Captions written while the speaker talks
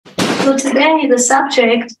So today the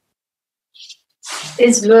subject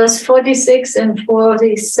is verse 46 and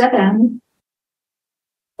 47.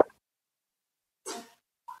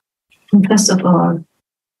 And first of all,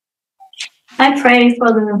 I pray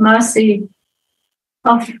for the mercy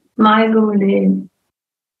of my Gurudev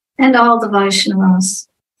and all the Vaishnavas,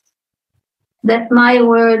 that my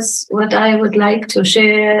words, what I would like to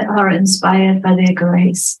share, are inspired by their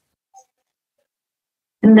grace,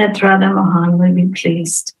 and that Radha Mohan will be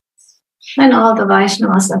pleased. And all the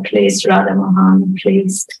Vaishnavas are pleased, Radha Mohan is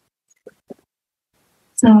pleased.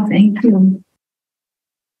 So thank you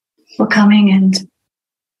for coming and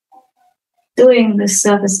doing this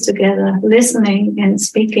service together. Listening and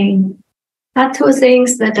speaking are two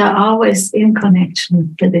things that are always in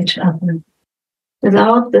connection with each other.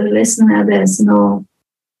 Without the listener, there's no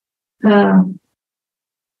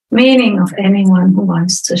meaning of anyone who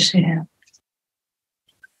wants to share.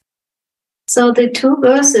 So the two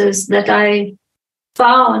verses that I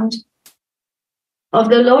found of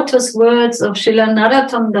the lotus words of Srila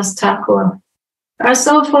Narottam Das Thakur are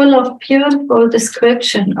so full of beautiful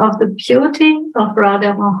description of the beauty of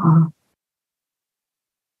Radha Mohan.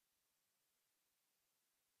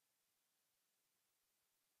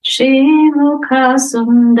 Shri Mukha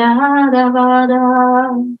Sundara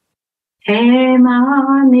Vada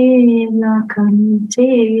Hema Nila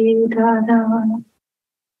Kanti Dada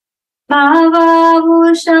Bhava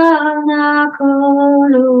Bhushana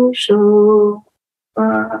Kurushu.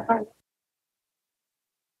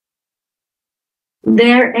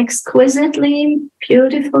 Their exquisitely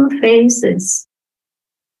beautiful faces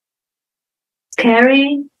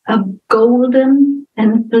carry a golden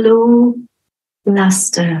and blue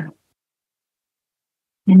luster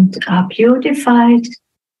and are beautified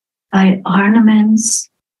by ornaments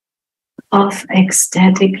of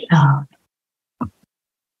ecstatic love.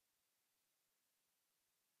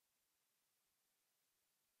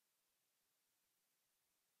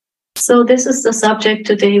 So this is the subject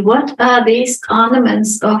today. What are these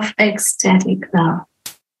ornaments of ecstatic love?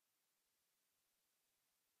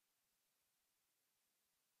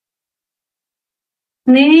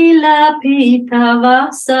 Nila Pita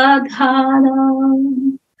Vasadhara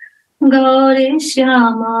Gauri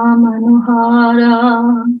Shyama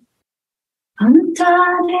Manohara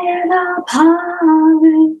Antanera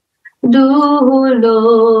Bhave Duloba.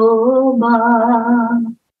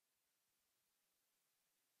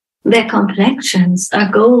 Their complexions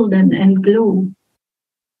are golden and blue,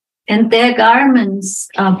 and their garments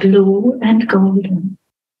are blue and golden,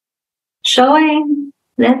 showing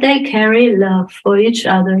that they carry love for each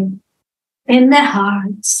other in their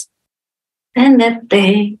hearts and that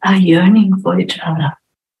they are yearning for each other.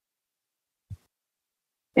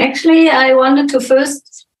 Actually, I wanted to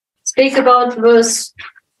first speak about verse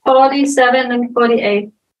 47 and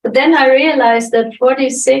 48, but then I realized that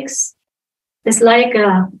 46 is like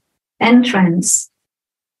a entrance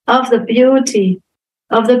of the beauty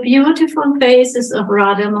of the beautiful faces of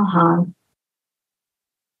Radha Mohan.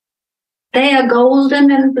 They are golden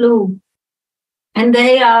and blue, and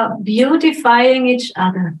they are beautifying each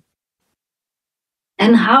other.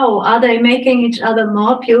 And how are they making each other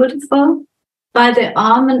more beautiful? By the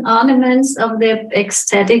ornaments of their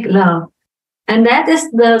ecstatic love. And that is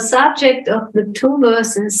the subject of the two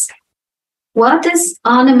verses. What is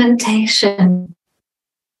ornamentation?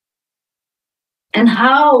 And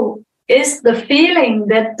how is the feeling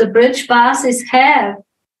that the Brijvasis have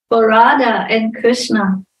for Radha and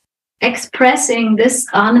Krishna expressing this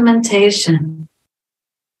ornamentation?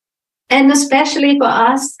 And especially for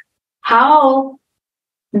us, how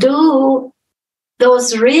do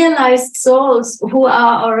those realized souls who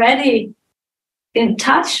are already in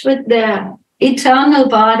touch with their eternal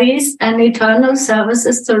bodies and eternal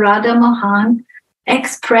services to Radha Mohan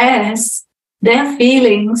express their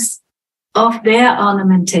feelings of their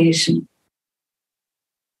ornamentation?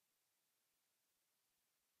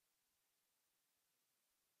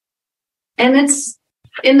 And it's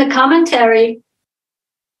in the commentary,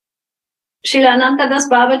 Srila Anantadas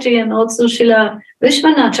Babaji and also Srila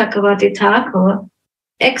Vishwanath Chakravarti Thakur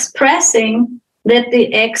expressing that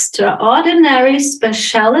the extraordinary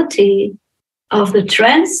speciality of the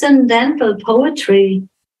transcendental poetry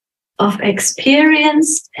of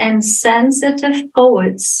experienced and sensitive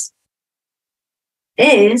poets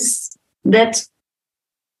is that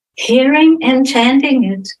hearing and chanting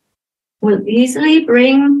it will easily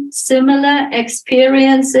bring similar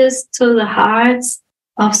experiences to the hearts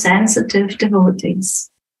of sensitive devotees.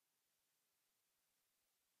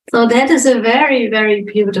 So that is a very, very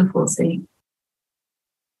beautiful thing.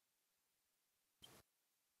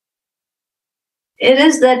 It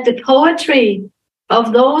is that the poetry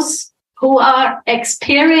of those who are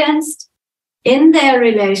experienced in their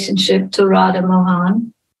relationship to Radha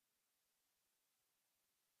Mohan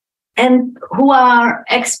and who are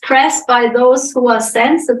expressed by those who are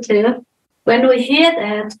sensitive, when we hear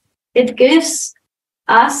that, it gives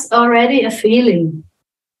us already a feeling.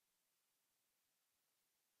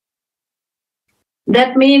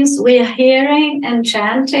 That means we are hearing and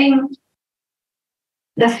chanting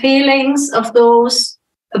the feelings of those,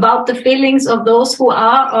 about the feelings of those who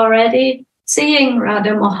are already seeing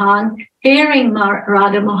Radha Mohan, hearing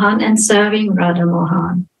Radha Mohan, and serving Radha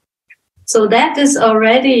Mohan. So that is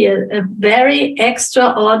already a very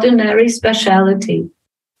extraordinary speciality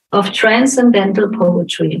of transcendental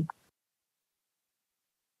poetry.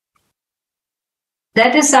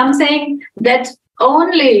 That is something that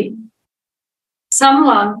only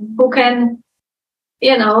someone who can,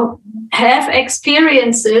 have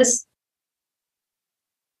experiences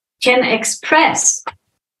can express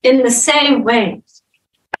in the same way.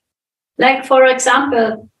 Like, for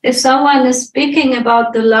example, if someone is speaking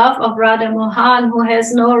about the love of Radha Mohan who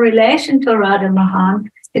has no relation to Radha Mohan,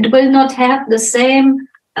 it will not have the same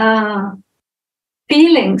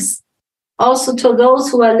feelings also to those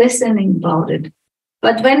who are listening about it.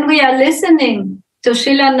 But when we are listening to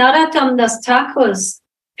Srila Narottam Das Thakur's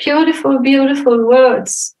beautiful, beautiful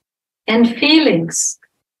words and feelings,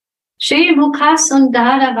 Shri Mukha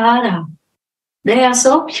Sundara Vara, they are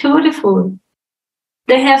so beautiful.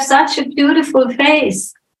 They have such a beautiful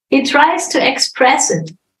face. He tries to express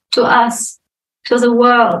it to us, to the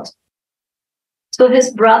world, to his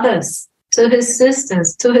brothers, to his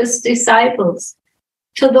sisters, to his disciples,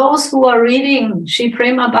 to those who are reading Shri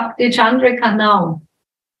Prema Bhakti Candrika now.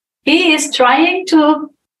 He is trying to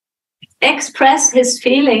express his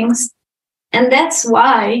feelings, and that's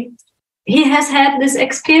why he has had this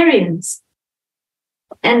experience.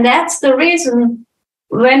 And that's the reason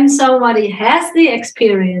when somebody has the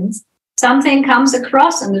experience, something comes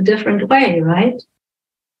across in a different way, right?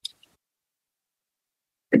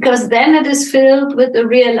 Because then it is filled with the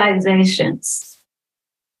realizations.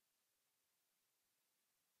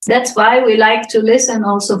 That's why we like to listen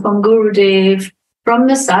also from Gurudev, from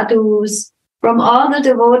the sadhus, from all the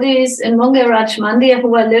devotees in Mungaraj Mandir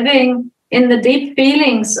who are living in the deep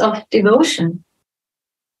feelings of devotion.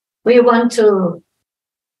 We want to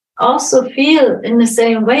also feel in the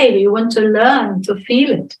same way. We want to learn to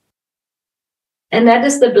feel it. And that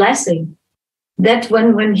is the blessing. That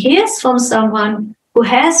when one hears from someone who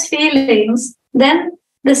has feelings, then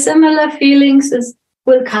the similar feelings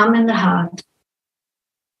will come in the heart.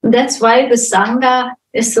 And that's why the Sangha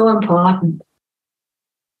is so important.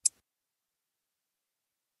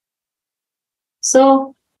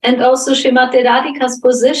 So, and also Srimati Radhika's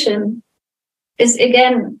position is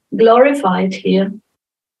again glorified here.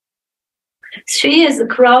 She is the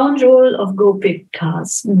crown jewel of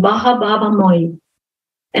Gopikas, Baha Baba Moi.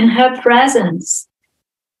 In her presence,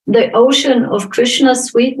 the ocean of Krishna's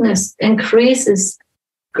sweetness increases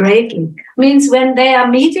greatly. Means when they are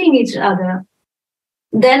meeting each other,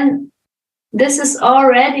 then this is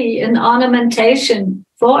already an ornamentation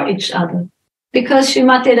for each other. Because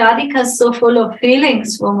Srimati Radhika is so full of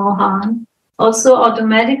feelings for Mohan, also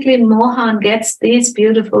automatically Mohan gets these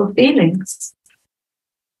beautiful feelings.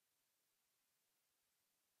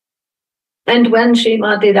 And when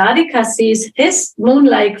Srimati Radhika sees his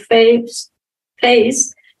moon-like face,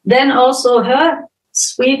 then also her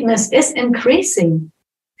sweetness is increasing.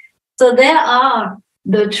 So there are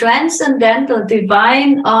the transcendental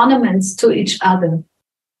divine ornaments to each other.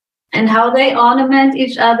 And how they ornament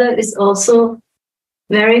each other is also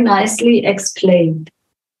very nicely explained.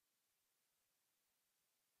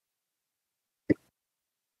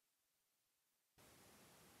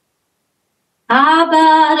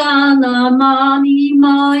 Abarana mani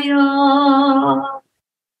maya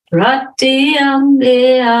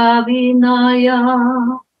pratyambe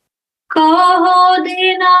abhinaya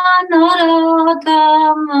kahodina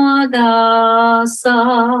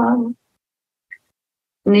naradhamadasa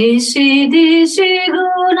Nishidi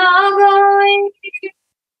gunagai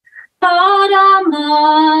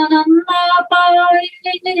paramananda pai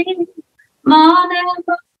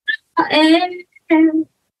manava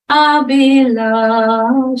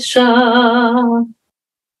abhilasha.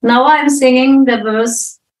 Now I'm singing the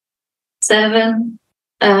verse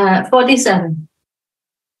 47.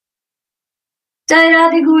 Jai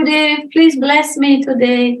Radha Gurudev, please bless me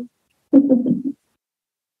today.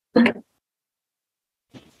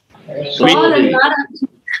 Read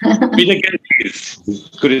again, please.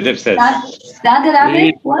 Gurudev says.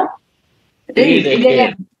 Radha, what? Read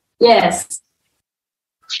again. Yes.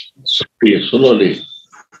 Slowly.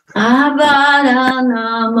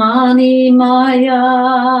 Abharana mani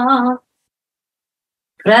maya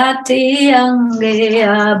prati ange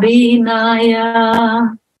abhinaya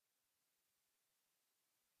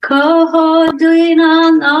koho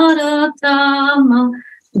duina naratama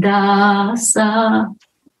dasa.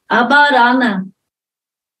 Abharana,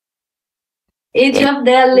 each of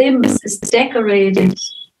their limbs is decorated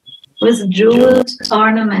with jeweled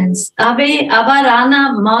ornaments.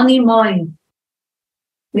 Abharana mani moy.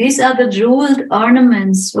 These are the jeweled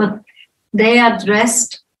ornaments what they are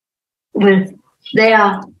dressed with. They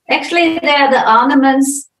are the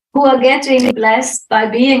ornaments who are getting blessed by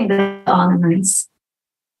being the ornaments.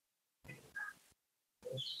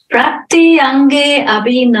 Prati ange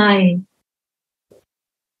abhinay.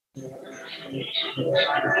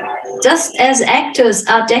 Just as actors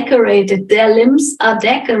are decorated, their limbs are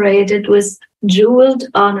decorated with jeweled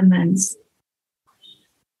ornaments.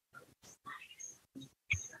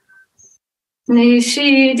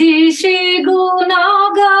 Nishi dishi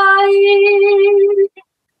gunagai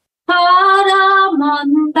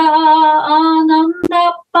paramanda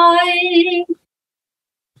anandapai.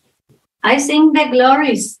 I sing their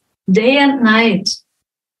glories day and night.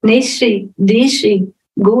 Nishi dishi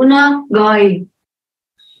gunagai.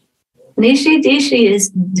 Nishi dishi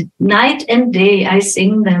is night and day. I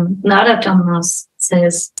sing them. Narottammas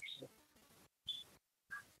says.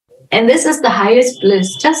 And this is the highest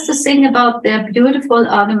bliss, just to sing about their beautiful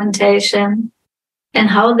ornamentation and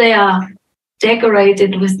how they are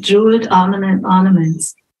decorated with jeweled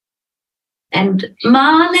ornaments. And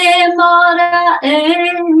mane mara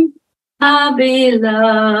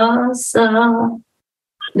abhilasa.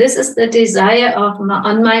 This is the desire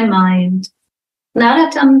on my mind.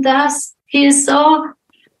 Narottam Das, he is so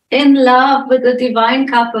in love with the divine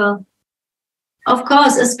couple. Of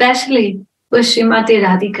course, especially with Srimati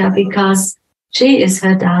Radhika, because she is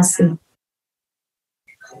her Dasi.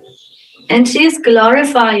 And she is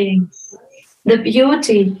glorifying the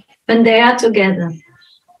beauty when they are together.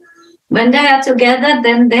 When they are together,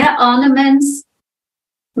 then their ornaments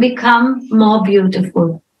become more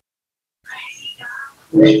beautiful.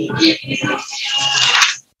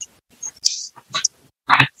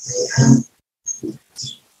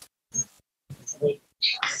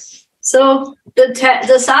 So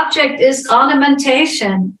the subject is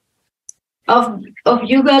ornamentation of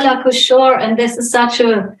Yugala Kushore, and this is such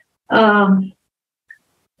a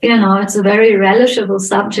it's a very relishable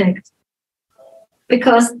subject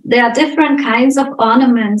because there are different kinds of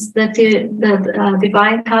ornaments that the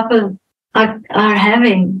divine couple are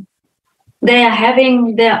having. They are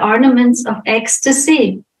having their ornaments of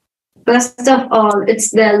ecstasy. First of all, it's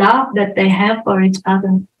their love that they have for each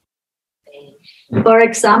other. For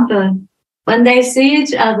example, when they see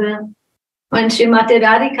each other, when Srimati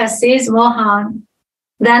Radhika sees Mohan,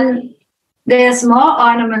 then there's more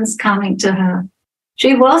ornaments coming to her.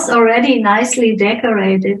 She was already nicely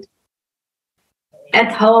decorated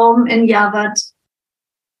at home in Yavat.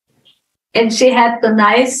 And she had the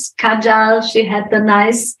nice kajal, she had the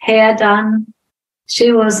nice hair done.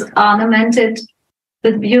 She was ornamented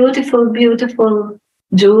with beautiful, beautiful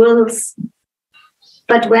jewels.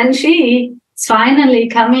 But when she is finally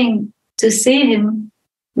coming to see him,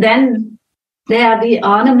 then there are the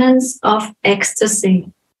ornaments of ecstasy.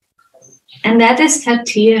 And that is her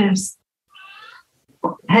tears.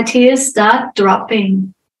 Her tears start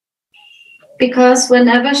dropping. Because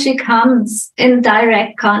whenever she comes in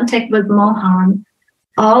direct contact with Mohan,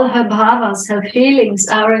 all her bhavas, her feelings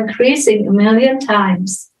are increasing 1,000,000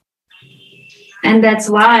 times. And that's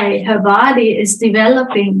why her body is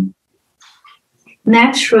developing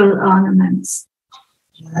natural ornaments.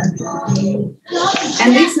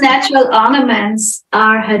 And these natural ornaments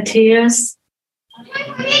are her tears,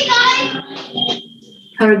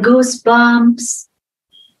 her goosebumps,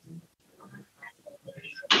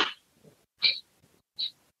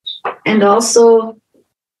 and also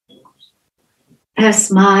her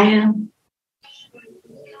smile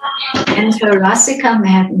and her Rasika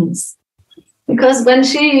madness. Because when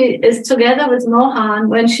she is together with Mohan,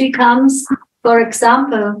 when she comes, for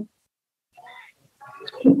example,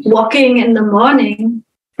 walking in the morning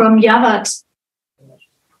from Yavat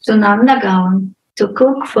to Nandagaon to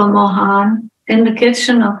cook for Mohan in the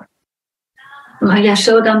kitchen of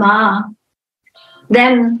Yashoda Ma,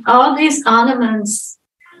 then all these ornaments,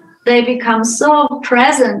 they become so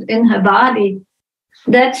present in her body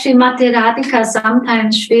that Srimati Radhika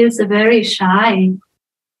sometimes feels very shy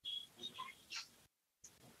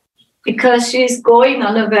because she's going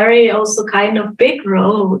on a very also kind of big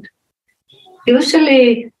road.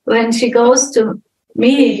 Usually when she goes to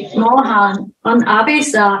meet Mohan on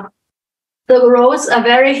Abhisa, the roads are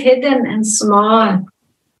very hidden and small.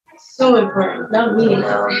 So important. Not me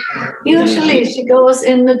now. Usually she goes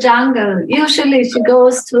in the jungle. Usually she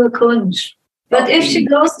goes to a kunj. But if she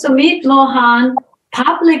goes to meet Mohan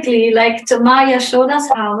publicly, like to Maya Yashoda's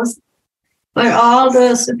house, where all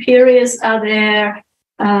the superiors are there,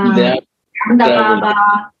 Nanda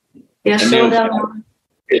Baba, Yashoda,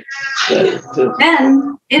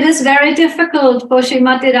 then it is very difficult for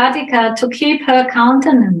Srimati Radhika to keep her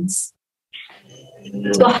countenance,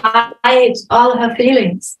 to hide all her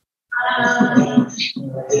feelings.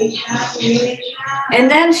 And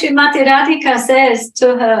then Srimati Radhika says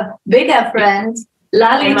to her bigger friend,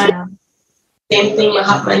 Lalita, same thing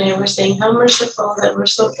Mahatma and I were saying, how merciful that we're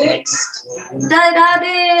so fixed.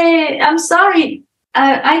 Daddy, I'm sorry.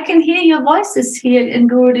 I can hear your voices here in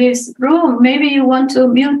Gurudev's room. Maybe you want to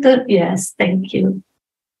mute the... Yes, thank you.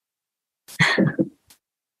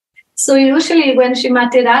 So usually when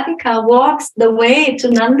Srimati Radhika walks the way to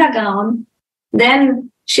Nandagaon, then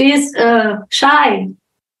she is shy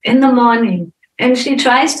in the morning and she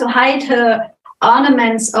tries to hide her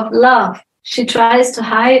ornaments of love. She tries to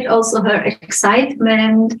hide also her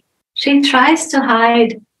excitement. She tries to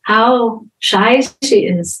hide how shy she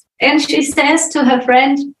is. And she says to her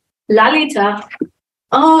friend Lalita,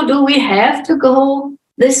 oh, do we have to go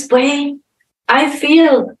this way? I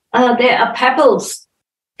feel there are pebbles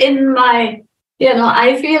in my,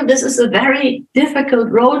 I feel this is a very difficult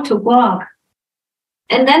road to walk.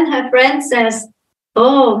 And then her friend says,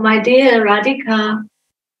 oh, my dear Radhika,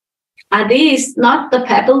 are these not the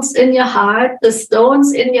pebbles in your heart, the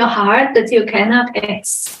stones in your heart that you cannot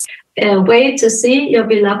wait to see your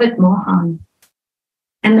beloved Mohan?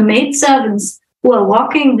 And the maidservants who are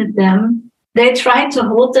walking with them, they try to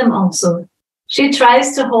hold them also. She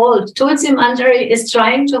tries to hold. Tulsi Manjari is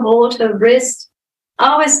trying to hold her wrist,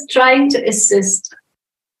 always trying to assist.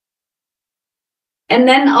 And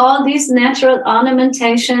then all these natural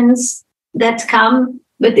ornamentations that come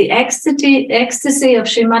with the ecstasy of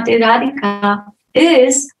Srimati Radhika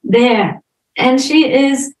is there. And she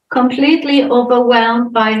is completely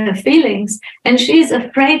overwhelmed by her feelings. And she's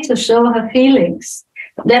afraid to show her feelings.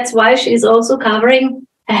 That's why she's also covering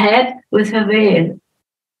her head with her veil.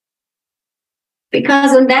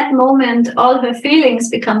 Because in that moment, all her feelings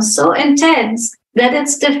become so intense that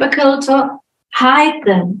it's difficult to hide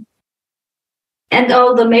them. And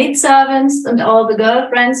all the maidservants and all the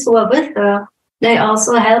girlfriends who are with her, they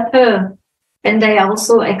also help her. And they are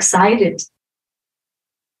also excited.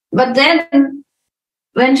 But then,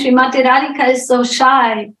 when Srimati Radhika is so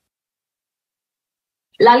shy,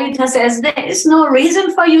 Lalita says, there is no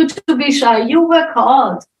reason for you to be shy. You were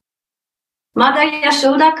called. Mother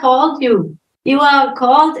Yashoda called you. You are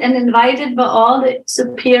called and invited by all the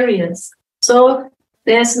superiors. So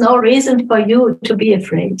there's no reason for you to be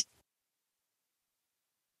afraid.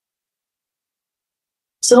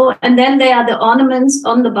 So, and then there are the ornaments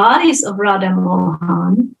on the bodies of Radha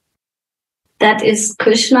Mohan. That is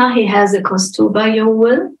Krishna. He has a Kaustubha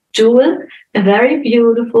jewel, a very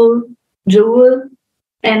beautiful jewel.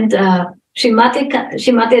 And Srimati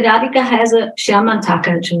Radhika has a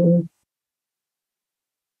Shyamantaka jewel.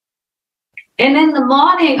 And in the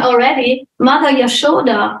morning already, Mother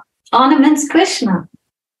Yashoda ornaments Krishna.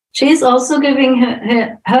 She's also giving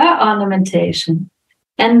her ornamentation.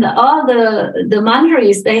 And all the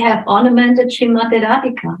manjaris, they have ornamented Srimati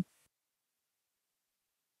Radhika.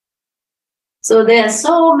 So there are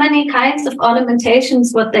so many kinds of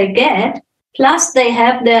ornamentations what they get, plus they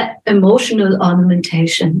have their emotional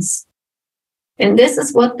ornamentations. And this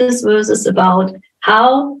is what this verse is about,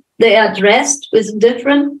 how they are dressed with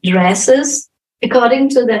different dresses according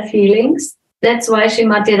to their feelings. That's why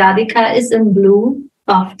Srimati Radhika is in blue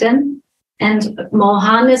often, and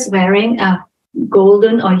Mohan is wearing a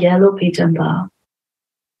golden or yellow pitamba.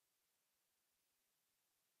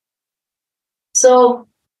 So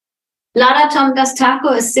Radha Chandras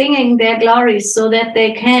Thakur is singing their glories so that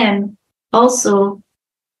they can also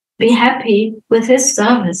be happy with his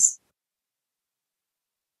service.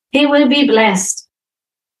 He will be blessed.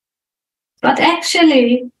 But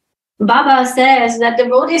actually, Baba says that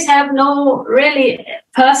devotees have no really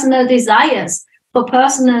personal desires for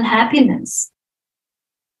personal happiness.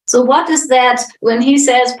 So what is that when he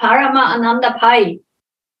says Parama Ananda Pai?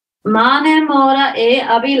 Mane mora e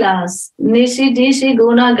abilas, nishi dishi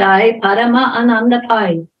guna gai, Parama Ananda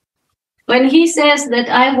Pai. When he says that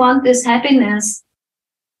I want this happiness,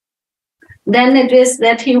 then it is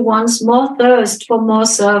that he wants more thirst for more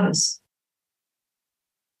service.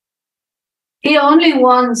 He only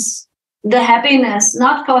wants the happiness,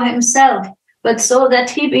 not for himself, but so that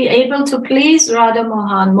he be able to please Radha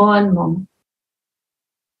Mohan more and more.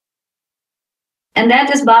 And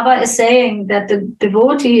that is Baba is saying that the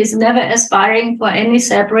devotee is never aspiring for any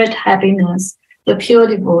separate happiness, the pure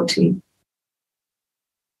devotee.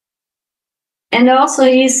 And also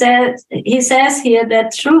he says here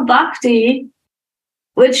that through bhakti,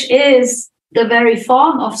 which is the very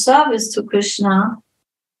form of service to Krishna,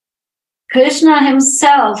 Krishna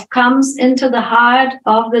himself comes into the heart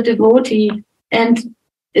of the devotee and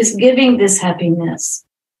is giving this happiness.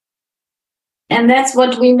 And that's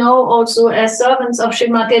what we know also as servants of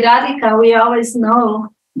Srimati Radhika. We always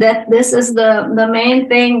know that this is the main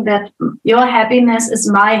thing, that your happiness is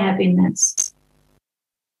my happiness.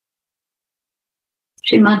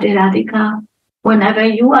 Srimati Radhika, whenever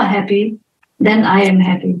you are happy, then I am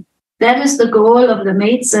happy. That is the goal of the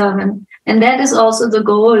maidservant, and that is also the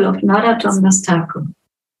goal of Narottam Das Thakur.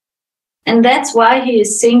 And that's why he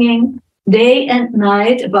is singing day and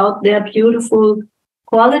night about their beautiful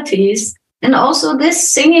qualities. And also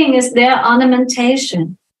this singing is their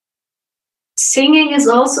ornamentation. Singing is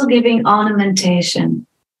also giving ornamentation.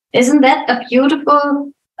 Isn't that a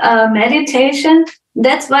beautiful meditation?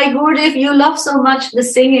 That's why, Gurudev, you love so much the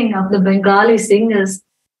singing of the Bengali singers,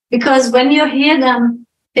 because when you hear them,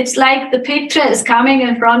 it's like the picture is coming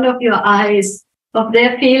in front of your eyes of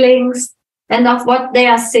their feelings and of what they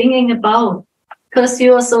are singing about. Because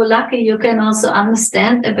you are so lucky, you can also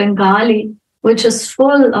understand a Bengali, which is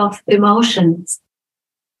full of emotions.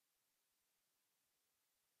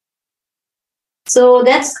 So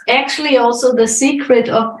that's actually also the secret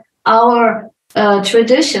of our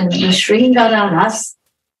tradition, the Sringara Ras.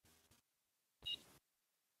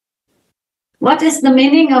 What is the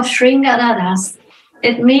meaning of Sringara Ras?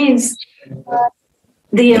 It means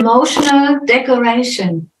the emotional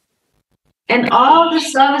decoration. And all the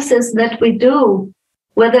services that we do,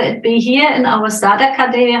 whether it be here in our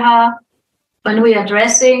Sadhaka Deha, when we are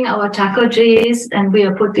dressing our Thakurjis and we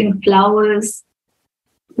are putting flowers,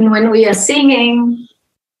 and when we are singing,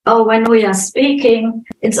 or when we are speaking,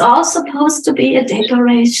 it's all supposed to be a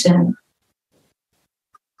decoration.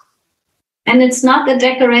 And it's not the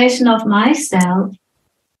decoration of myself.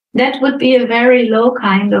 That would be a very low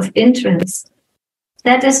kind of interest.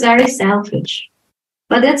 That is very selfish.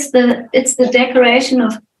 But it's the decoration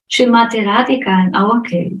of Srimati Radhika in our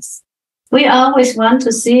case. We always want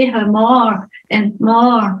to see her more and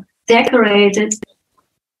more decorated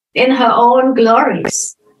in her own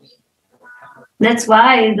glories. That's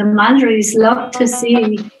why the Manjaris love to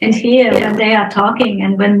see and hear when they are talking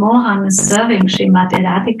and when Mohan is serving Srimati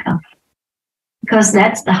Radhika. Because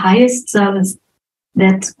that's the highest service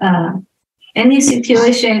that any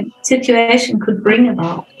situation could bring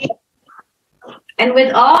about. And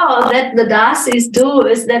with all that the Dasis do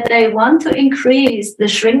is that they want to increase the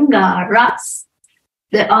Shringar Ras,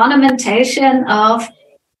 the ornamentation of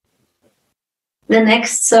the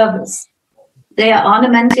next service. They are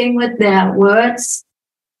ornamenting with their words,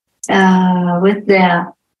 with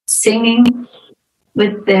their singing,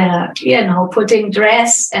 with their, putting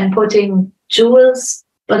dress and putting jewels,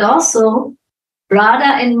 but also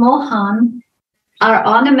Radha and Mohan are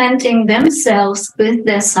ornamenting themselves with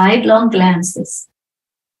their sidelong glances.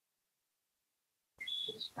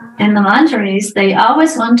 And the Manjaris, they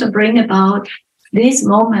always want to bring about these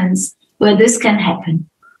moments where this can happen.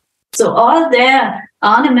 So all their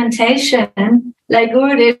ornamentation, like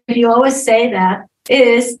Gurudev, you always say that,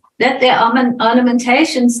 is that their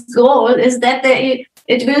ornamentation's goal is that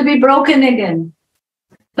it will be broken again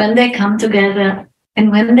when they come together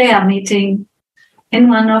and when they are meeting in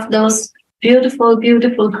one of those beautiful,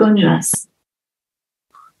 beautiful kunjas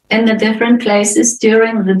in the different places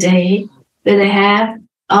during the day where they have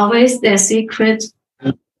always their secret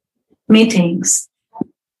meetings.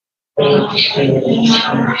 You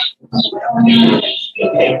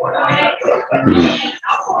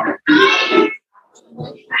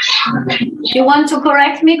want to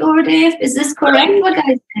correct me, Gurudev? Is this correct what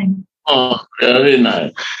I say? Oh, very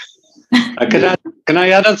nice. Can I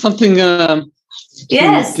add on something?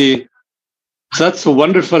 Yes. Suniti? That's a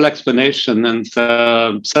wonderful explanation and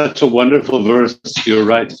such a wonderful verse. You're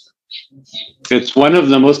right. It's one of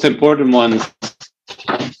the most important ones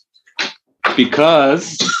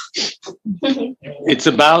because it's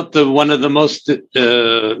about one of the most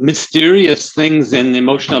mysterious things in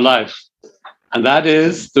emotional life, and that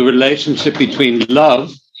is the relationship between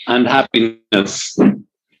love and happiness.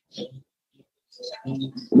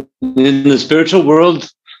 In the spiritual world,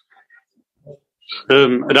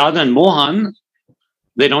 Radha and Mohan,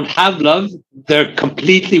 they don't have love. They're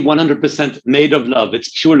completely 100% made of love.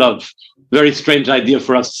 It's pure love. Very strange idea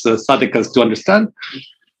for us sadhakas to understand.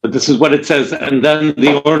 But this is what it says. And then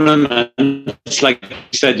the ornaments, like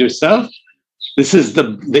you said yourself, This is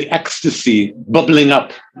the ecstasy bubbling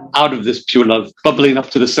up out of this pure love, bubbling up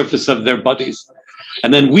to the surface of their bodies.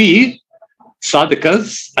 And then we,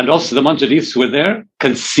 sadhakas, and also the manjaris who are there,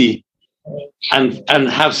 can see and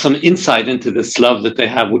have some insight into this love that they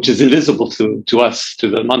have, which is invisible to us, to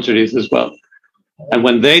the manjaris as well. And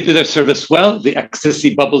when they do their service well, the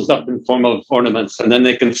ecstasy bubbles up in form of ornaments, and then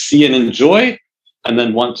they can see and enjoy and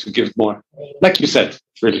then want to give more. Like you said,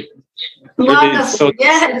 really. Wonderful. So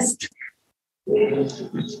yes.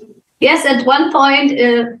 Yes, at one point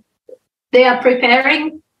they are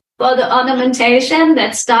preparing for the ornamentation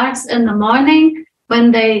that starts in the morning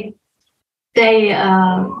when they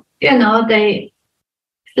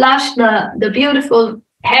flush the beautiful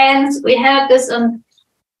hands. We had this on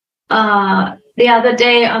the other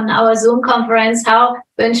day on our Zoom conference, how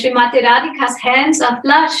when Srimati Radhika's hands are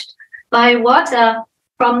flushed by water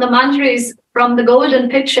from the manjaris, from the golden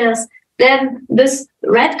pitchers, then this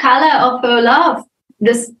red color of her love,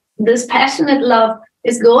 this passionate love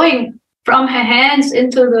is going from her hands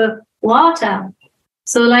into the water.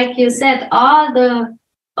 So like you said, all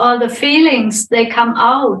the feelings, they come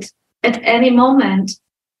out at any moment.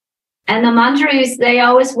 And the manjaris, they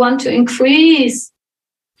always want to increase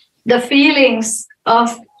the feelings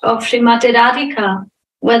of Srimati Radhika,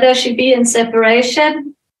 whether she be in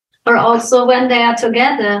separation or also when they are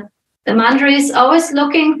together. The manjari is always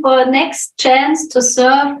looking for a next chance to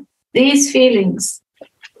serve these feelings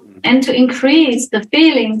and to increase the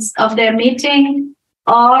feelings of their meeting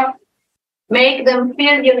or make them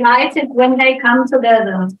feel united when they come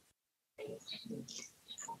together.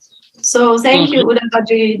 So thank you,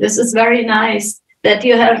 Udabaji. This is very nice that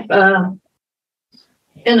you have,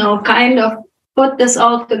 kind of put this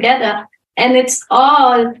all together. And it's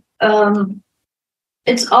all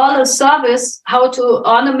a service, how to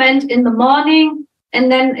ornament in the morning,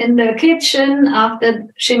 and then in the kitchen, after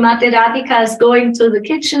Srimati Radhika is going to the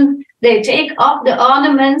kitchen, they take off the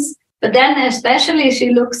ornaments, but then especially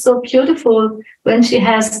she looks so beautiful when she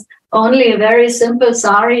has only a very simple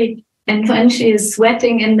sari, and when she is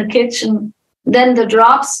sweating in the kitchen, then the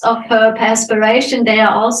drops of her perspiration, they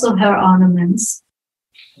are also her ornaments.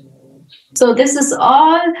 So this is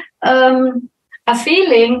all a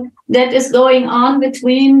feeling that is going on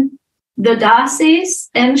between the Dasis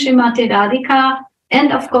and Srimati Radhika,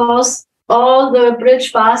 and of course, all the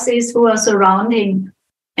Brijvasis who are surrounding.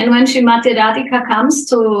 And when Srimati Radhika comes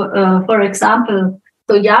to, for example,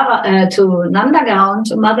 to Nandagaon,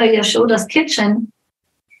 to Mother Yashoda's kitchen,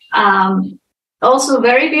 also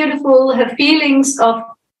very beautiful, her feelings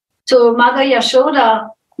to Mother Yashoda,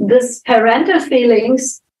 this parental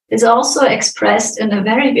feelings is also expressed in a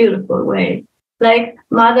very beautiful way. Like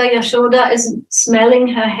Mother Yashoda is smelling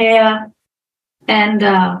her hair and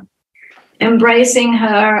embracing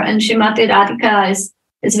her, and Srimati Radhika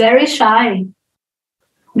is very shy,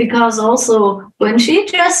 because also when she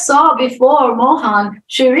just saw before Mohan,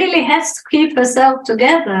 she really has to keep herself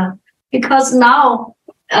together, because now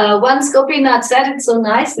once Gopinath said it so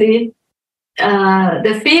nicely,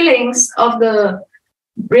 the feelings of the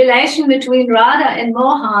relation between Radha and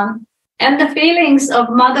Mohan and the feelings of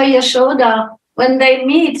Mother Yashoda, when they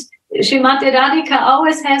meet, Srimati Radhika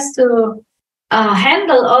always has to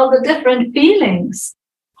handle all the different feelings.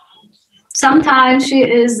 Sometimes she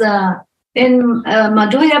is in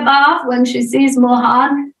Madhurya Bhav when she sees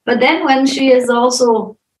Mohan, but then when she is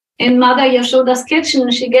also in Mother Yashoda's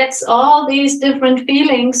kitchen, she gets all these different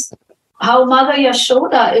feelings, how Mother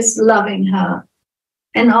Yashoda is loving her.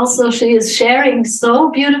 And also she is sharing so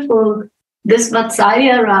beautiful this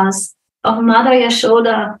Vatsalya Ras of Mother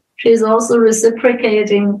Yashoda. She is also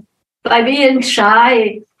reciprocating by being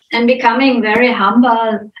shy and becoming very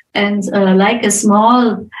humble and like a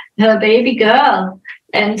small baby girl.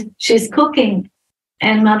 And she's cooking.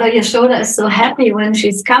 And Mother Yashoda is so happy when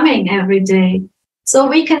she's coming every day. So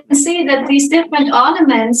we can see that these different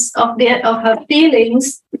ornaments of her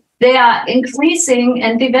feelings, they are increasing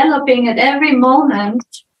and developing at every moment.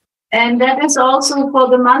 And that is also for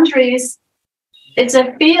the manjaris. It's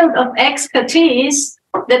a field of expertise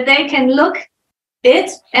that they can look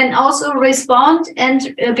it and also respond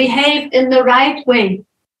and behave in the right way.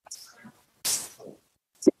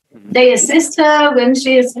 They assist her when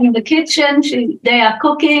she is in the kitchen. They are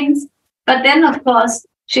cooking. But then, of course,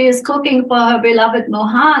 she is cooking for her beloved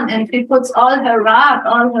Mohan, and she puts all her rag,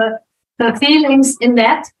 all her feelings in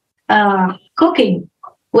that cooking.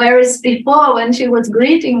 Whereas before, when she was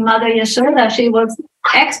greeting Mother Yashoda, she was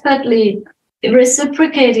expertly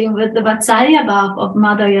reciprocating with the Vatsalya Bhav of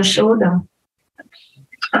Mother Yashoda.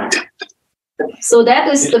 So that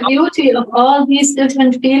is the beauty of all these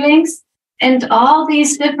different feelings and all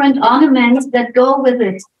these different ornaments that go with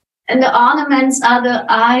it. And the ornaments are the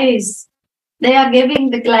eyes. They are giving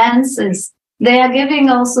the glances. They are giving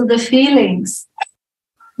also the feelings.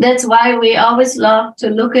 That's why we always love to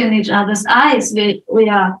look in each other's eyes. We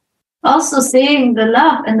are also seeing the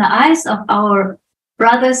love in the eyes of our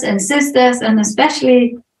brothers and sisters, and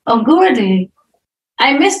especially of Gurudev.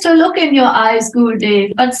 I miss to look in your eyes,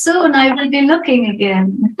 Gurudev, but soon I will be looking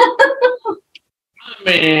again.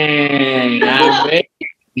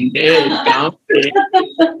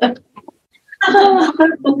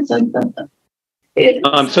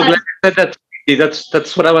 I'm so glad you said that.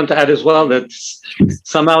 That's what I want to add as well. That's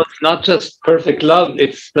somehow it's not just perfect love.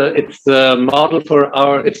 It's the model for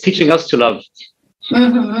it's teaching us to love.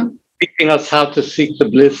 Mm-hmm. Teaching us how to seek the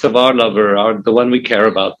bliss of our lover, the one we care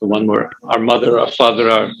about, the one we're our mother, our father,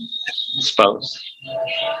 our spouse.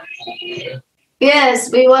 Yes,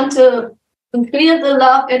 we want to feel the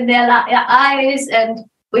love in their eyes, and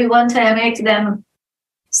we want to make them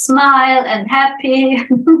smile and happy.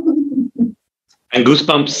 And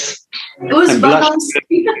goosebumps. Goosebumps.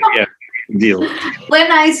 Yeah, deal.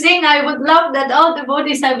 When I sing, I would love that all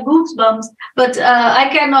devotees have goosebumps, but I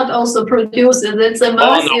cannot also produce it. It's a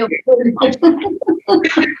mercy of God.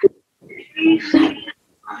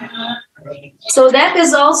 So that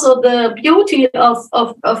is also the beauty of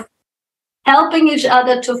helping each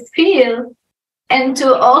other to feel, and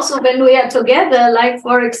to also when we are together, like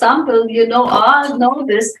for example, all know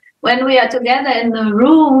this, when we are together in the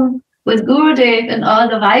room with Gurudev and all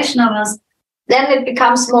the Vaishnavas, then it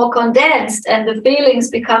becomes more condensed and the feelings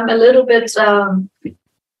become a little bit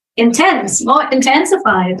intense, more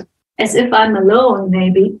intensified, as if I'm alone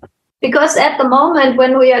maybe. Because at the moment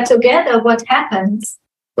when we are together, what happens?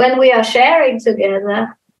 When we are sharing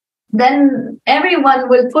together, then everyone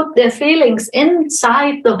will put their feelings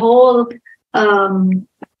inside the whole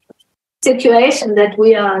situation that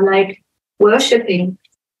we are like worshipping.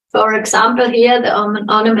 For example, here the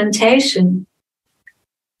ornamentation.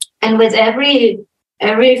 And with every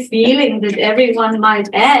feeling that everyone might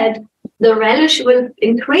add, the relish will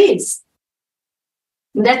increase.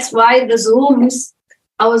 That's why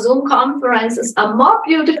our Zoom conferences are more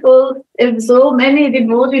beautiful if so many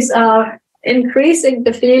devotees are increasing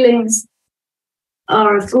the feelings.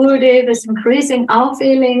 Our Gurudev is increasing our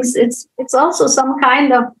feelings. It's also some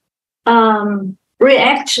kind of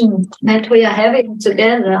reaction that we are having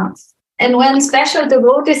together. And when special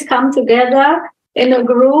devotees come together in a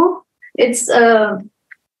group, it's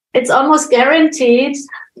almost guaranteed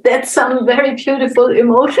that some very beautiful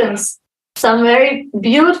emotions, some very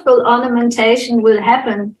beautiful ornamentation will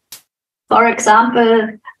happen. For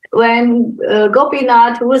example, when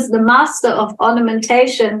Gopinath, who is the master of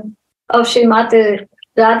ornamentation of Srimati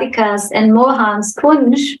Radhika's and Mohan's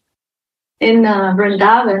Kunj in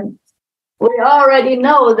Vrindavan, we already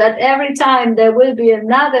know that every time there will be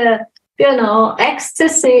another,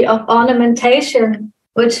 ecstasy of ornamentation,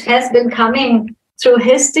 which has been coming through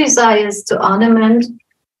his desires to ornament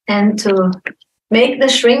and to make the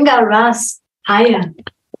Shringa Ras higher.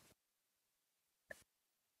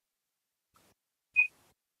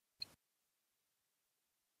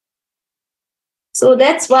 So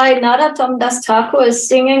that's why Narottam Das Thakur is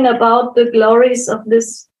singing about the glories of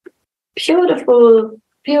this beautiful,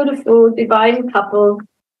 beautiful divine couple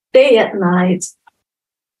day and night.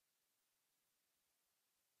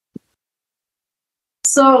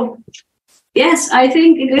 So, yes, I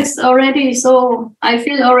think it is already so, I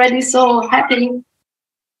feel already so happy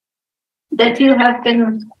that you have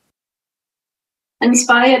been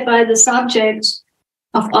inspired by the subject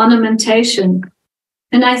of ornamentation.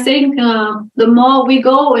 And I think the more we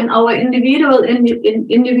go in our individual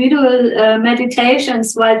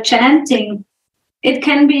meditations while chanting, it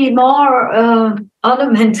can be more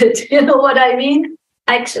ornamented. You know what I mean?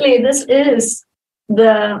 Actually, this is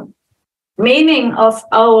the meaning of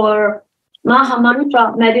our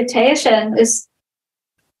Mahamantra meditation, is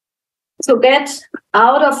to get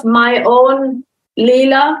out of my own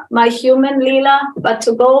Leela, my human Leela, but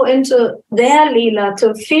to go into their Leela,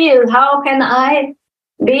 to feel how can I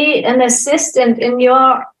be an assistant in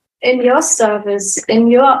your service, in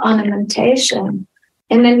your ornamentation,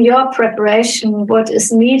 and in your preparation, what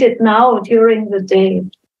is needed now during the day.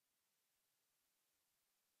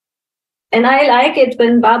 And I like it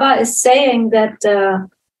when Baba is saying that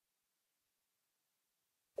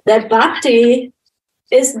that Bhakti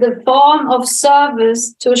is the form of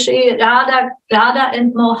service to Sri Radha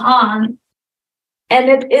and Mohan. And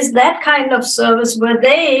it is that kind of service where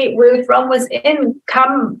they will from within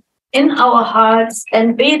come in our hearts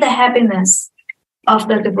and be the happiness of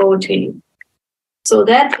the devotee. So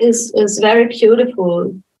that is very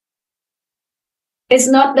beautiful. It's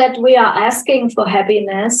not that we are asking for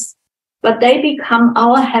happiness, but they become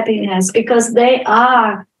our happiness because they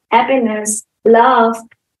are happiness, love,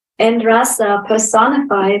 and rasa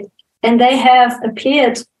personified, and they have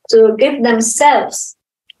appeared to give themselves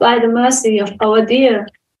by the mercy of our dear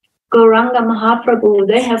Gauranga Mahaprabhu.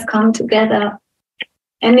 They have come together,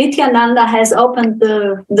 and Nityananda has opened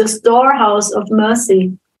the storehouse of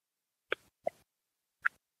mercy.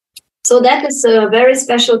 So that is a very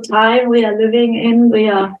special time we are living in. We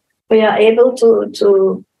are able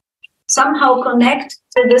to somehow connect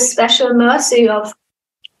to this special mercy of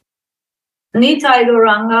Nitai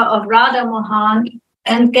Gauranga, of Radha Mohan,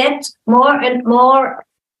 and get more and more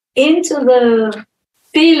into the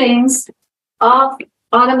feelings of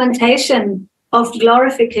ornamentation, of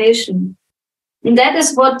glorification. And that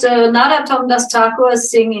is what Narottam Das Thakur is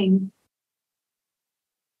singing.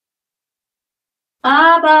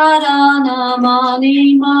 Abharana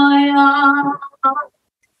mani maya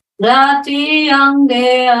rati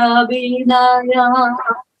ange abhinaya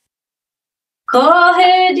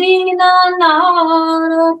kohe dina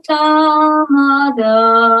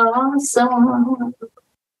naratammadasa.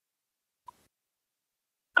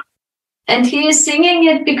 And he is singing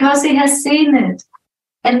it because he has seen it,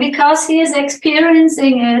 and because he is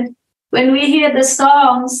experiencing it. When we hear the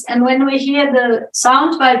songs and when we hear the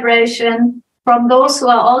sound vibration from those who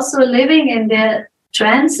are also living in their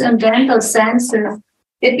transcendental senses,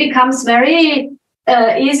 it becomes very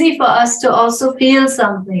easy for us to also feel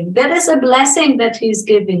something. That is a blessing that he's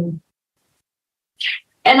giving.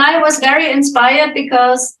 And I was very inspired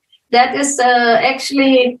because that is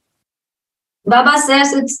actually, Baba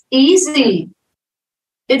says it's easy.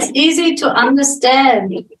 It's easy to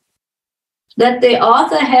understand that the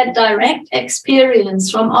author had direct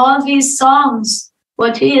experience from all these songs,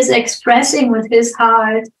 what he is expressing with his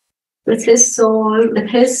heart, with his soul, with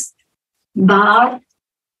his bhav.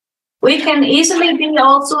 We can easily be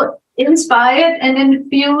also inspired and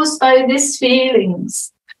infused by these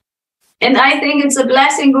feelings. And I think it's a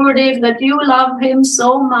blessing, Gurudev, that you love him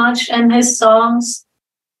so much and his songs,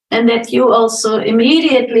 and that you also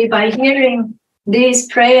immediately, by hearing these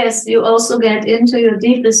prayers, you also get into your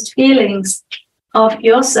deepest feelings of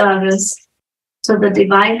your service to the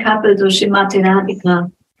divine couple, to Srimati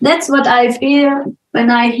Radhika. That's what I feel when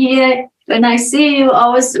I see you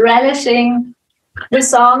always relishing the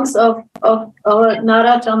songs of our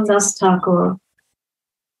Narottam Das Thakur.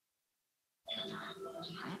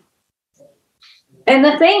 And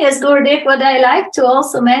the thing is, Gurudev, what I like to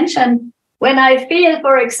also mention, when I feel,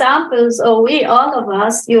 for example, so we, all of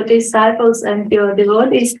us, your disciples and your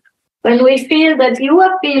devotees, when we feel that you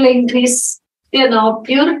are feeling these,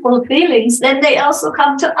 beautiful feelings, then they also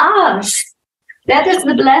come to us. That is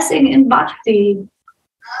the blessing in Bhakti.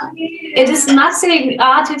 It is nothing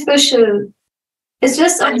artificial. It's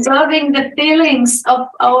just observing the feelings of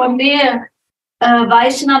our dear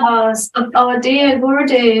Vaishnavas, of our dear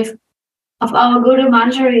Gurudev, of our Guru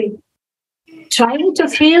Manjari. Trying to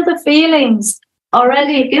feel the feelings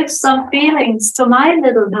already gives some feelings to my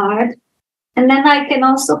little heart, and then I can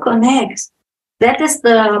also connect. That is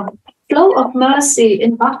the flow of mercy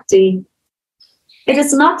in Bhakti. It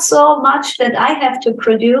is not so much that I have to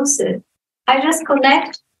produce it. I just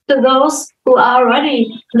connect to those who are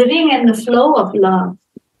already living in the flow of love.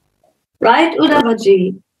 Right,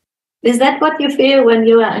 Uddhavaji? Is that what you feel when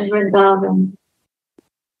you are in Vrindavan?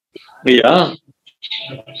 Yeah.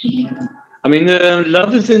 I mean,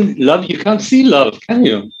 love is in love. You can't see love, can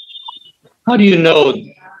you? How do you know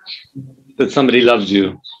that somebody loves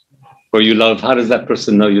you or you love? How does that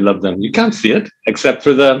person know you love them? You can't see it except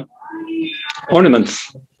for the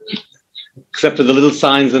ornaments, except for the little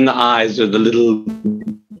signs in the eyes or the little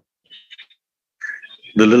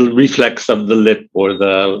reflex of the lip or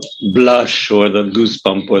the blush or the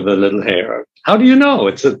goosebump or the little hair. How do you know?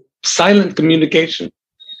 It's a silent communication.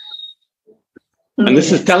 And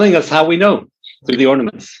this is telling us how we know through the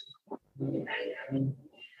ornaments.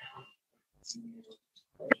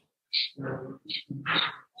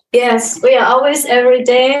 Yes, we are always every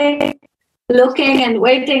day looking and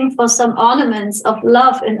waiting for some ornaments of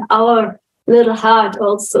love in our little heart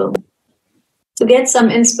also, to get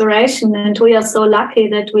some inspiration. And we are so lucky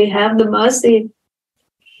that we have the mercy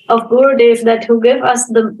of Gurudev that who give us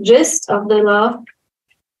the gist of the love.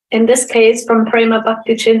 In this case, from Prema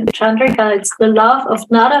Bhakti Candrika, it's the love of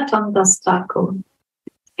Narottam Das Thakur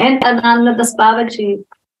and Ananda Das Babaji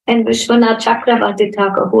and Vishwanath Chakravarti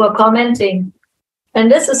Thakur, who are commenting.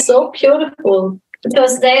 And this is so beautiful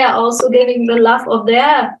because they are also giving the love of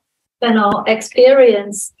their,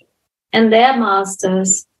 experience and their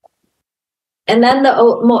masters. And then the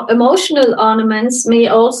emotional ornaments may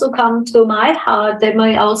also come to my heart. They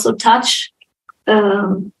may also touch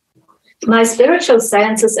my spiritual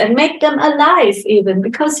senses and make them alive even,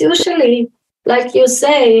 because usually, like you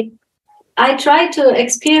say, I try to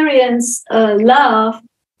experience love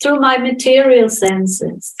through my material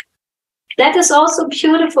senses. That is also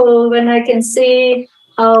beautiful when I can see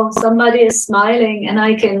how somebody is smiling, and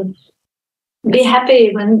I can be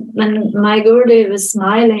happy when my Gurudev is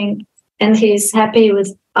smiling and he's happy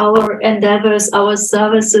with our endeavors, our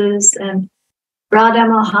services, and Radha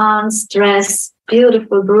Mohan's dress,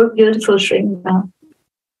 beautiful, beautiful Shringa.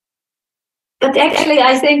 But actually,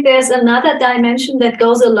 I think there's another dimension that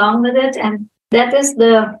goes along with it, and that is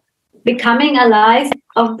the becoming alive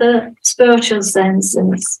of the spiritual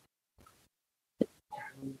senses.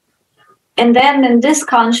 And then in this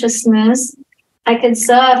consciousness, I can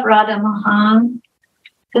serve Radha Mohan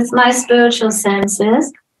with my spiritual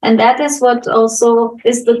senses. And that is what also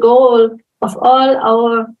is the goal of all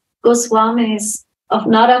our Goswamis, of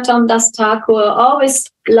Narottam Das Thakur, always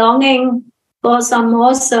longing for some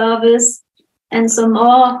more service and some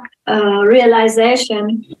more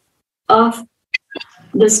realization of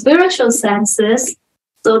the spiritual senses,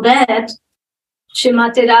 so that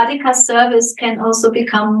Srimati Radhika's service can also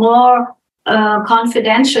become more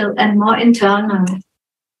confidential and more internal.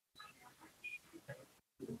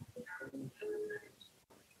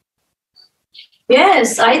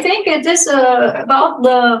 Yes, I think it is about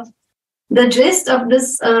the gist of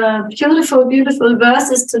this beautiful, beautiful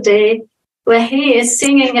verses today, where he is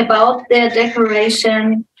singing about their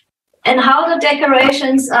decoration and how the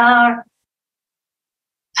decorations are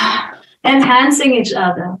enhancing each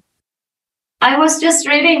other. I was just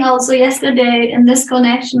reading also yesterday in this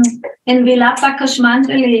connection in Vilapa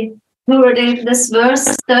Kushmantali, Gurudev, this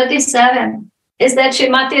verse 37 is that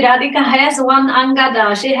Srimati Radhika has one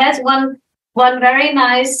angada. She has one very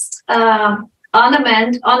nice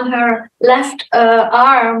ornament on her left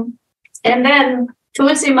arm, and then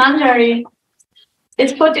Tulsi Manjari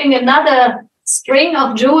is putting another string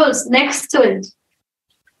of jewels next to it.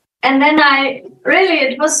 And then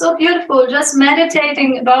it was so beautiful just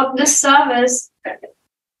meditating about this service.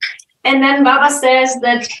 And then Baba says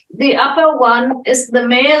that the upper one is the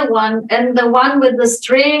male one, and the one with the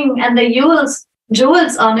string and the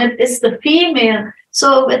jewels on it is the female.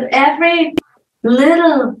 So with every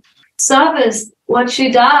little service, what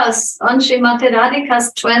she does on Srimati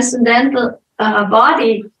Radhika's transcendental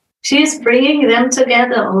body, she is bringing them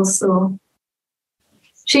together also.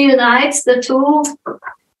 She unites the two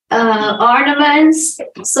ornaments,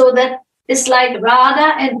 so that it's like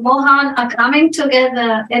Radha and Mohan are coming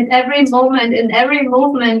together in every moment, in every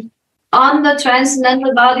movement on the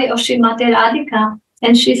transcendental body of Srimati Radhika,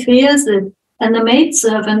 and she feels it. And the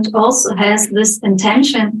maidservant also has this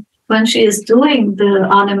intention when she is doing the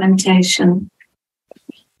ornamentation.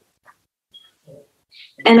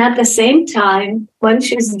 And at the same time, when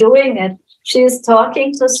she's doing it, she is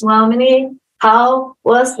talking to Swamini, how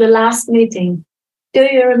was the last meeting? Do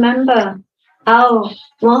you remember how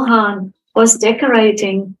Mohan was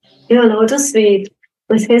decorating your lotus feet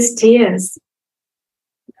with his tears?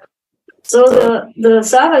 So the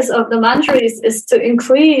service of the mantras is to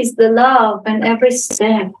increase the love in every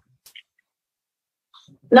step.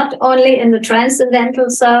 Not only in the transcendental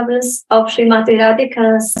service of Srimati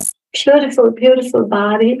Radhika's beautiful, beautiful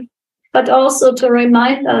body, but also to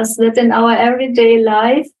remind us that in our everyday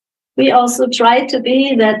life, we also try to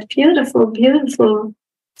be that beautiful, beautiful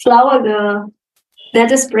flower girl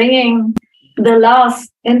that is bringing the love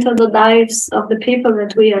into the lives of the people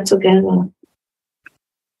that we are together.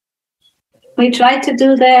 We try to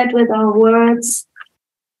do that with our words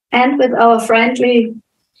and with our friendly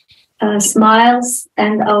smiles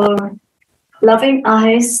and our loving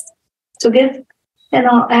eyes, to give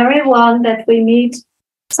everyone that we meet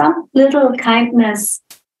some little kindness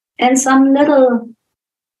and some little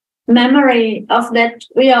memory of that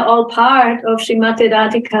we are all part of Srimati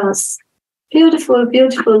Radhika's beautiful,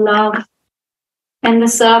 beautiful love and the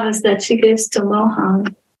service that she gives to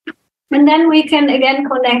Mohan. And then we can again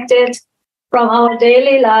connect it from our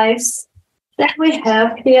daily lives that we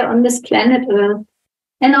have here on this planet Earth,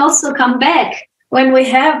 and also come back when we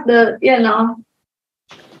have the,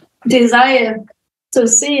 desire to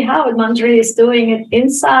see how Manjari is doing it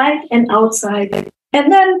inside and outside.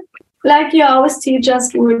 And then, like you always teach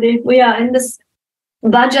us, Gurudev, we are in this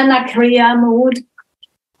bhajana kriya mood.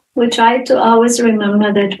 We try to always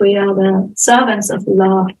remember that we are the servants of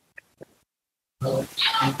love.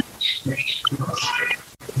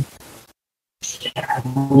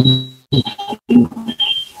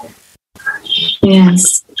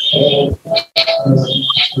 Yes.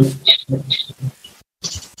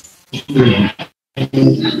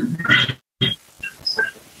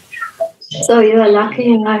 So you are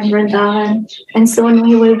lucky in Vrindavan, and soon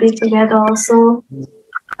we will be together also,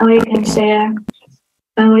 and we can share,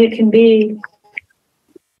 and we can be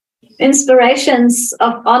inspirations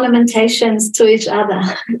of ornamentations to each other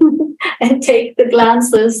and take the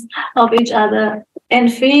glances of each other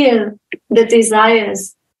and feel the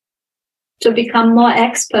desires to become more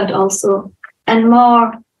expert also and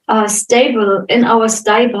more stable in our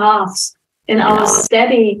steady paths, in our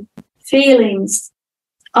steady feelings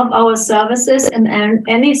of our services in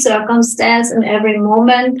any circumstance, in every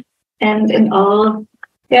moment, and in all,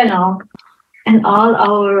 in all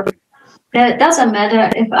our. It doesn't matter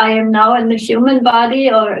if I am now in the human body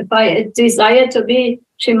or if I desire to be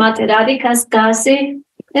Srimati Radhika's Dasi.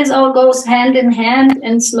 This all goes hand in hand,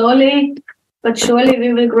 and slowly but surely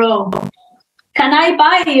we will grow. Can I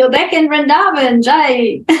buy you back in Vrindavan,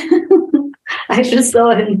 Jai? I just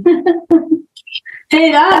saw him.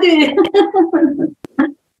 Hey, Radhi.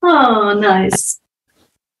 Oh, nice.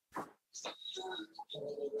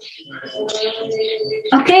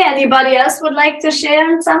 Okay, anybody else would like to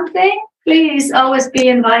share something? Please always be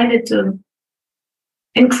invited to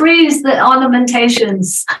increase the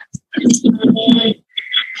ornamentations.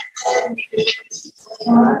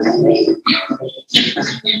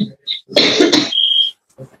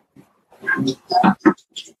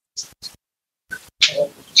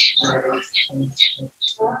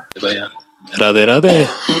 Radhe Radhe.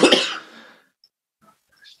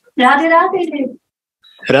 Radhe Radhe.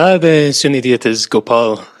 Radhe Suniti, it is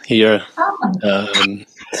Gopal here.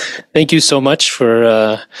 Thank you so much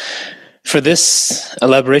for this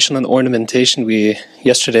elaboration on ornamentation.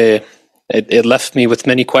 Yesterday it left me with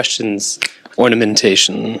many questions.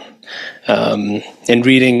 Ornamentation, in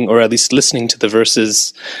reading or at least listening to the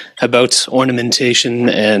verses about ornamentation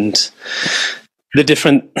and the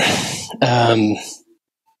different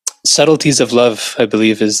subtleties of love, I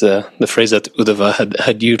believe, is the phrase that Uddhava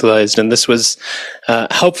had utilized, and this was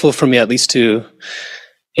helpful for me at least to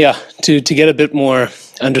get a bit more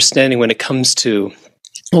understanding when it comes to,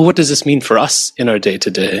 well, what does this mean for us in our day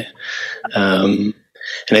to day? And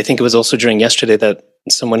I think it was also during yesterday that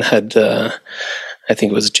someone had, I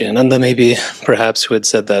think it was Jayananda maybe, perhaps, who had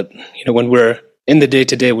said that, when we're in the day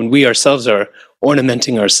to day, when we ourselves are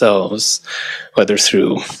ornamenting ourselves, whether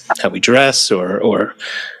through how we dress or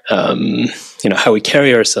how we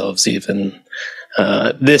carry ourselves, even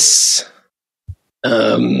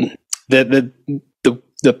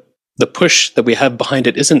the push that we have behind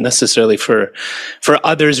it isn't necessarily for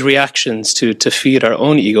others' reactions to feed our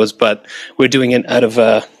own egos, but we're doing it out of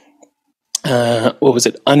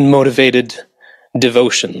unmotivated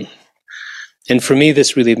devotion. And for me,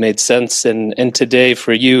 this really made sense. And today,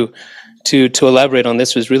 for you to elaborate on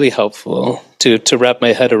this was really helpful to wrap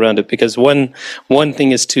my head around it, because one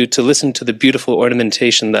thing is to listen to the beautiful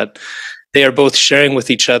ornamentation that they are both sharing with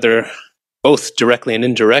each other, both directly and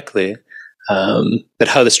indirectly. But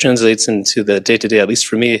how this translates into the day-to-day, at least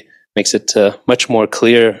for me, makes it much more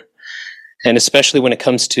clear. And especially when it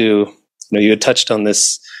comes to, you had touched on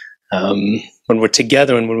this, when we're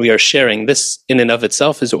together and when we are sharing, this in and of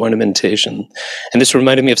itself is ornamentation. And this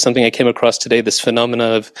reminded me of something I came across today, this phenomena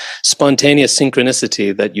of spontaneous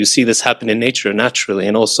synchronicity, that you see this happen in nature naturally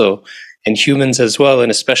and also in humans as well. And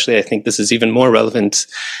especially, I think this is even more relevant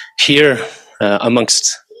here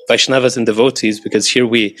amongst Vaishnavas and devotees, because here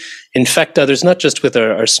we infect others, not just with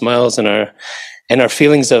our smiles and our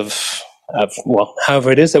feelings of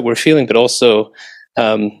however it is that we're feeling, but also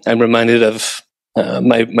I'm reminded of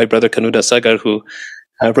my brother Kanuda Sagar, who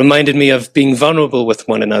reminded me of being vulnerable with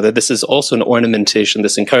one another. This is also an ornamentation.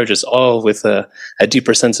 This encourages all with a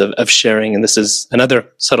deeper sense of sharing, and this is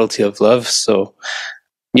another subtlety of love. So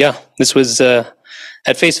this was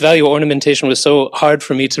at face value, ornamentation was so hard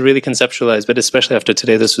for me to really conceptualize, but especially after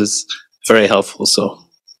today, this was very helpful. So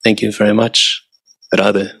thank you very much.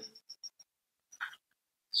 Radha.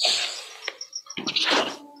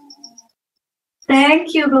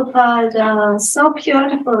 Thank you, Gopal. So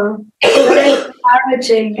beautiful, very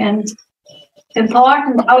encouraging and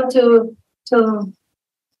important how to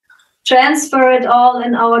transfer it all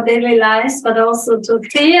in our daily lives, but also to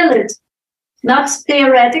feel it. Not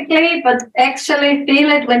theoretically, but actually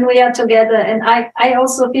feel it when we are together. And I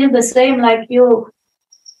also feel the same like you.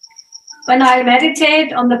 When I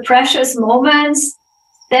meditate on the precious moments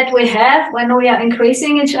that we have when we are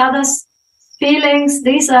increasing each other's feelings,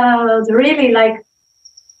 these are really like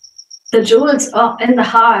the jewels in the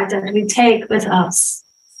heart that we take with us.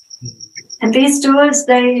 And these jewels,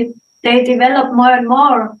 they develop more and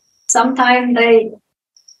more. Sometimes they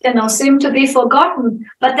seem to be forgotten,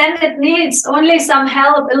 but then it needs only some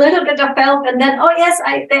help, a little bit of help, and then, oh yes,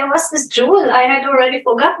 there was this jewel I had already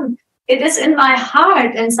forgotten. it is in my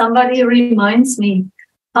heart, and somebody reminds me,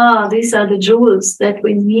 these are the jewels that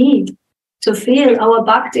we need to feel our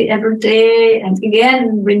bhakti every day, and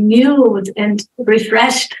again renewed and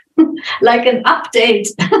refreshed, like an update,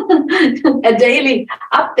 a daily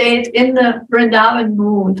update in the Vrindavan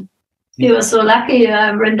mood. You are so lucky,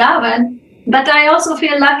 Vrindavan, but I also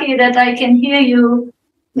feel lucky that I can hear you,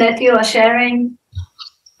 that you are sharing.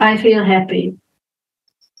 I feel happy.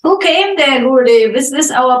 Who came there, Gurudev? Is this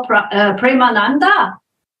our Premananda?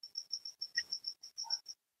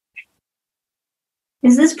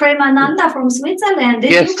 Is this Premananda from Switzerland?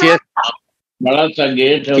 Yes. Yes.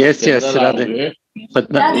 Yes, Radha. But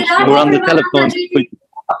we're on the telephone.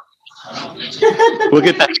 We'll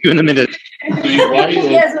get back to you in a minute.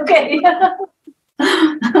 Yes, okay.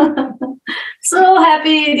 So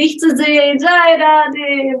happy dich zu sehen. Jai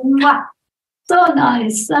Radhe. So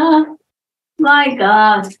nice. My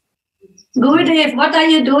God. Gurudev, what are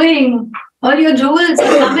you doing? All your jewels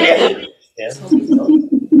are coming.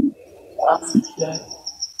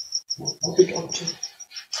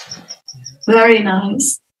 Very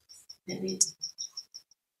nice.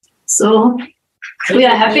 So we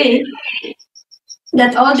are happy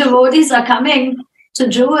that all devotees are coming to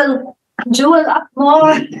jewel up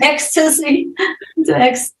more ecstasy,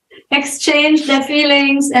 to exchange their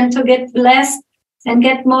feelings and to get blessed and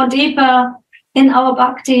get more deeper in our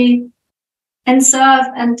bhakti and serve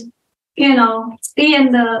and, be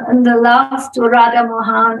in the love to Radha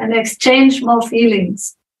Mohan and exchange more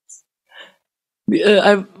feelings.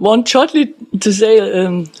 I want shortly to say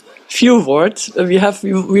a few words.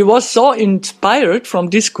 We were so inspired from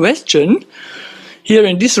this question here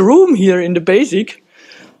in this room here in the basic.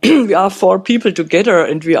 We are 4 people together,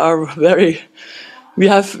 and we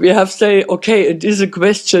have say, okay, it is a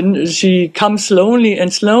question. She comes slowly,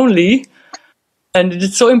 and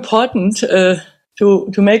it's so important to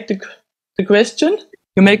make the question.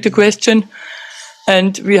 You make the question,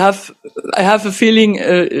 and I have a feeling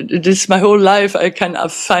this my whole life I can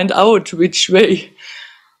find out which way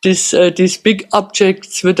these big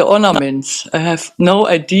objects with the ornaments. I have no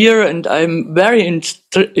idea, and I'm very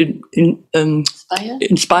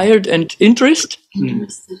inspired and interested.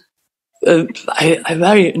 I'm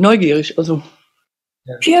very neugierig, also.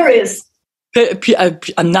 Curious.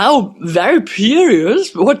 I'm now very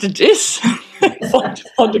curious what it is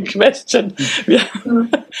for the question. Yeah.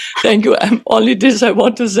 Thank you. Only this I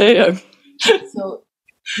want to say. So,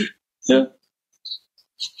 yeah.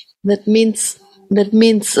 That means.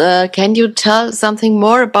 Can you tell something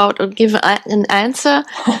more about or give an answer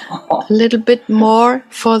a little bit more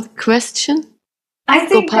for the question? I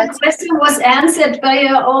think the question was answered by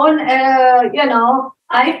your own,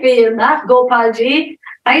 I feel, not Gopalji.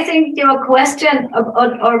 I think your question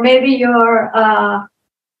or maybe your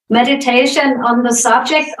meditation on the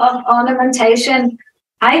subject of ornamentation,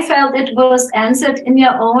 I felt it was answered in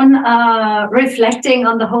your own reflecting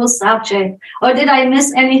on the whole subject. Or did I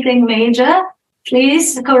miss anything major?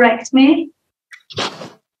 Please correct me.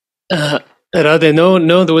 Radha,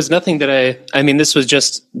 no, there was nothing that I mean, this was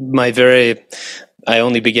just I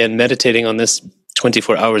only began meditating on this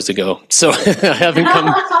 24 hours ago. So I haven't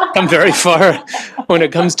come very far when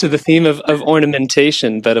it comes to the theme of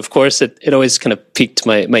ornamentation. But of course, it always kind of piqued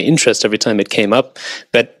my interest every time it came up.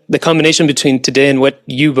 But the combination between today and what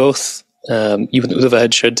you both, you and Uddhava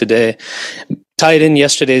had shared today, tied in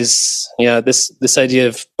yesterday's, this idea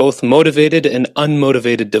of both motivated and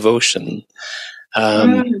unmotivated devotion.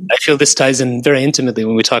 I feel this ties in very intimately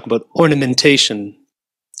when we talk about ornamentation,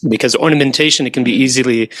 because ornamentation, it can be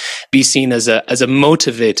easily be seen as a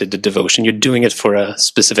motivated devotion. You're doing it for a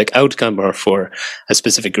specific outcome or for a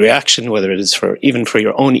specific reaction, whether it is even for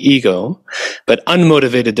your own ego. But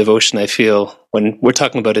unmotivated devotion, I feel, when we're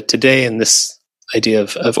talking about it today and this idea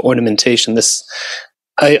of ornamentation,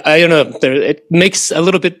 I don't know, it makes a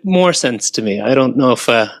little bit more sense to me. I don't know if,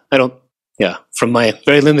 from my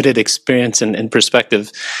very limited experience and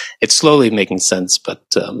perspective, it's slowly making sense. But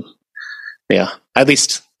at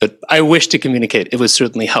least that I wish to communicate. It was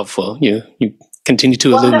certainly helpful. You continue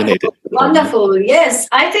to illuminate it. Wonderful. Yes,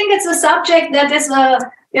 I think it's a subject that is a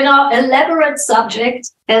elaborate subject,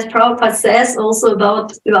 as Prabhupada says also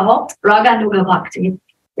about überhaupt Raganuga Bhakti.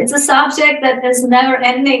 It's a subject that is never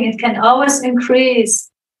ending. It can always increase.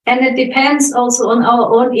 And it depends also on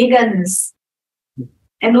our own eagerness.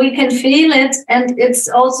 And we can feel it. And it's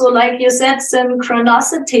also, like you said,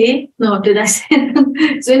 synchronicity. No, did I say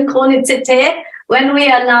synchronicity? When we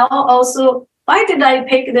allow also, why did I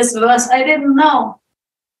pick this verse? I didn't know.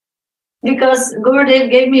 Because Gurudev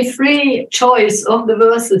gave me free choice of the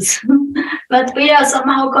verses. But we are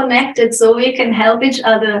somehow connected, so we can help each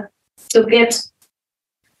other to get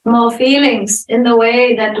more feelings in the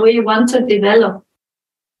way that we want to develop.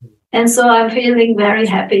 And so I'm feeling very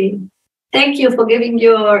happy. Thank you for giving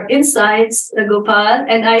your insights, Gopal.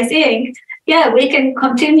 And I think, we can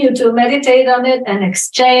continue to meditate on it and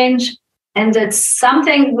exchange, and that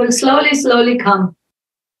something will slowly, slowly come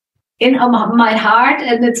in my heart,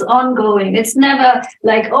 and it's ongoing. It's never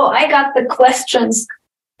like, oh, I got the questions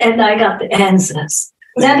and I got the answers.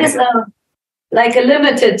 That is like a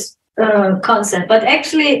limited concept. But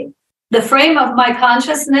actually, the frame of my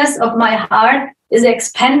consciousness, of my heart, is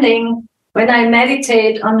expanding when I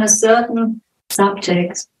meditate on a certain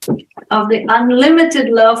subject of the unlimited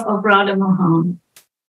love of Radha Mohan.